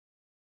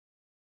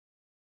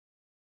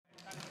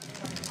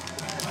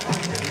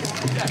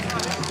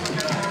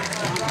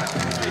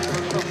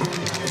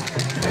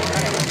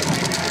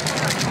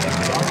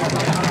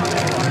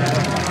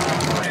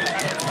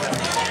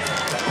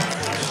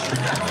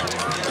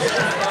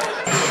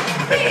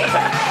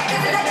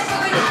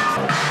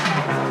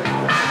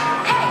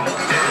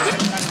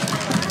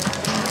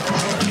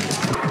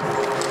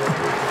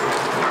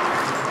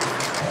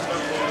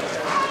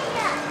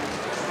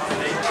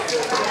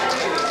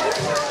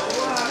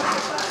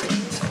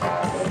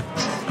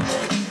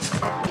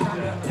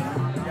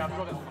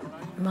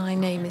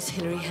is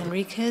Hilary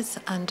Henriquez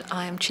and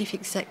I am Chief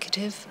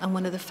Executive and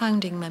one of the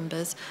founding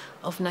members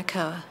of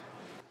Nacoa,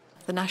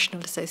 the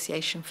National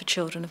Association for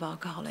Children of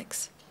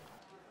Alcoholics.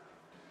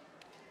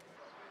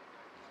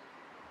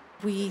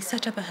 We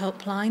set up a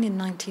helpline in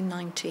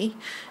 1990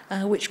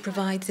 which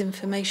provides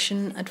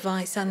information,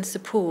 advice and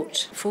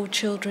support for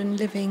children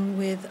living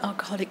with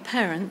alcoholic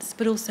parents,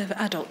 but also for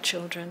adult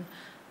children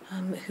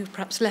who've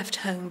perhaps left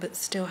home but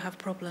still have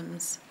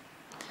problems.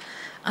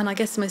 And I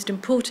guess the most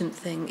important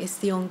thing is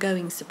the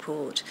ongoing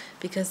support,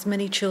 because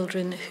many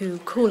children who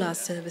call our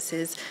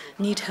services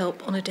need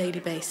help on a daily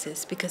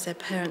basis because their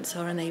parents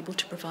are unable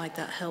to provide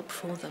that help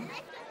for them.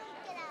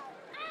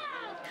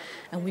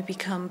 And we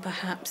become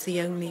perhaps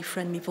the only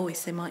friendly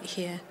voice they might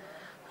hear.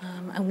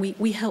 And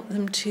we help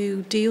them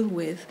to deal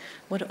with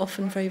what are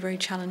often very, very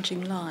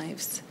challenging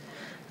lives.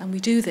 And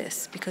we do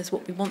this because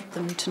what we want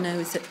them to know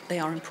is that they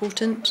are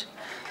important,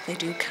 they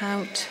do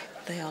count,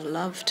 they are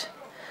loved,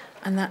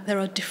 and that there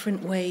are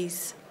different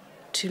ways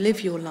to live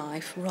your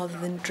life rather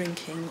than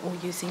drinking or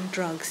using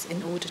drugs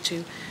in order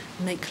to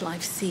make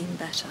life seem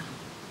better.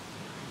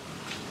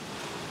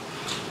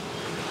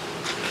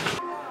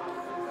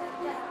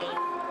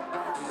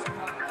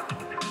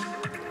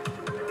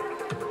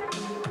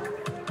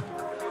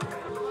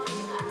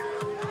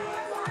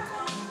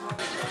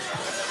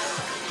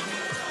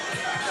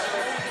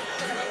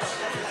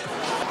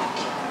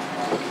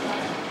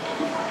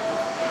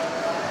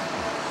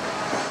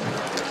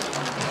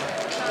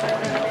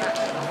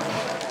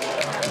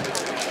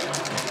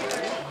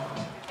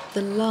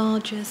 The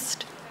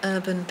largest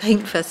urban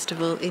paint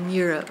festival in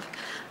Europe,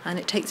 and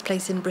it takes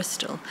place in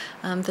Bristol.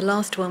 The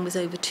last one was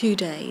over 2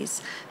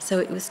 days, so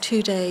it was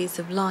 2 days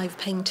of live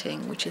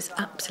painting, which is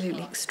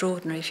absolutely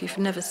extraordinary. If you've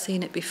never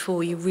seen it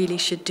before, you really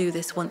should do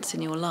this once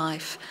in your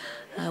life,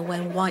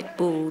 when white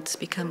boards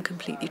become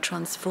completely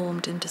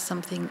transformed into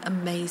something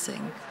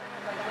amazing.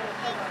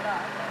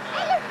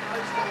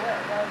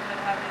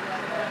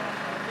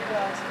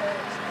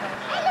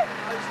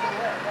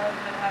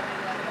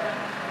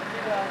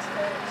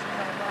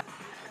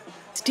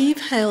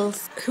 Steve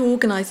Hales, who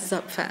organises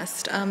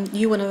Upfest,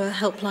 you one of our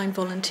helpline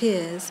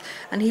volunteers,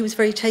 and he was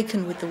very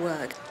taken with the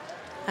work.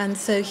 And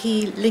so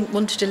he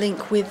wanted to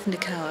link with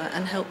Nacoa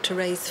and help to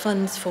raise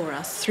funds for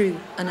us through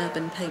an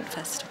urban paint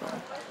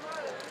festival.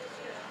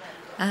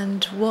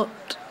 And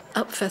what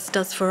Upfest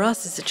does for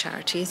us as a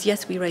charity is,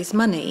 yes, we raise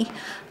money,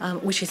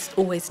 which is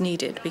always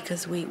needed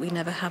because we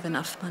never have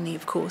enough money,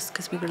 of course,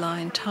 because we rely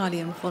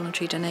entirely on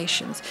voluntary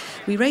donations.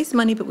 We raise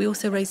money, but we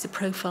also raise the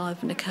profile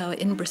of Nacoa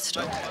in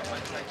Bristol.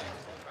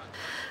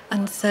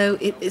 And so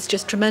it's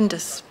just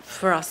tremendous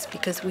for us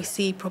because we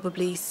see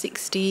probably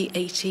 60,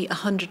 80,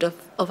 100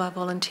 of our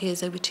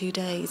volunteers over 2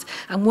 days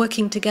and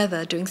working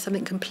together doing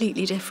something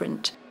completely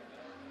different.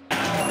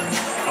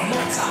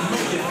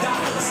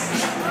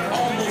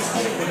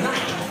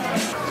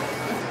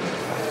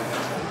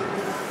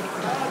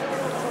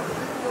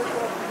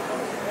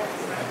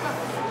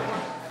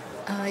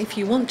 If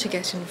you want to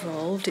get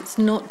involved, it's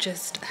not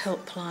just a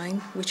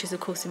helpline, which is of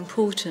course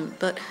important,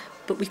 but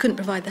we couldn't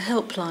provide the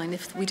helpline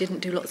if we didn't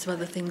do lots of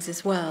other things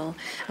as well.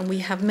 And we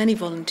have many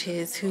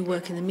volunteers who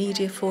work in the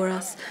media for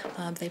us,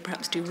 they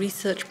perhaps do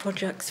research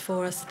projects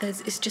for us.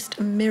 It's just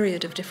a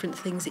myriad of different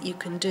things that you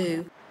can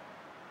do.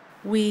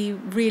 We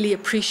really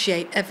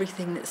appreciate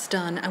everything that's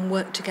done and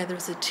work together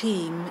as a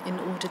team in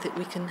order that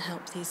we can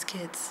help these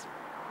kids.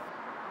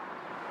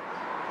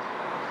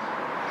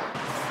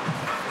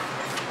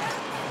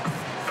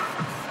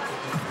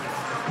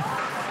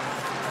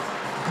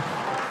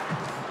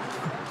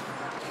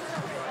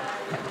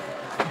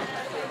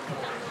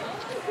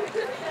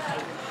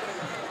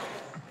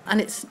 And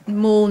it's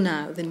more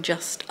now than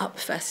just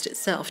Upfest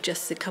itself,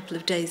 just a couple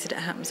of days that it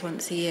happens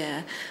once a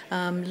year.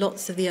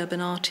 Lots of the urban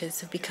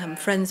artists have become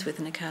friends with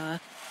Nacoa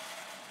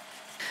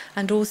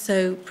and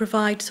also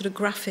provide sort of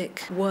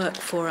graphic work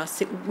for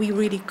us. We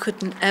really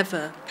couldn't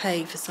ever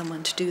pay for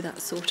someone to do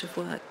that sort of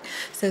work.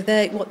 So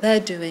what they're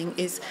doing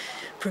is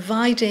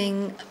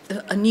providing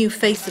a new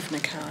face of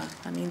Nacoa.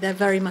 I mean, they're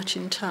very much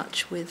in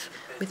touch with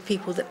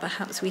people that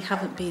perhaps we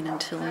haven't been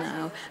until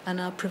now, and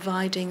are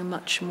providing a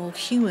much more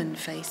human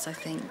face, I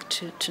think,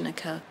 to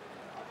Nacoa.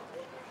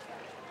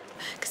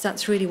 Because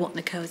that's really what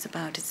Nacoa is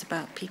about. It's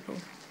about people.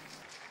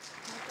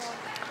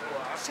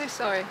 So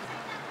sorry.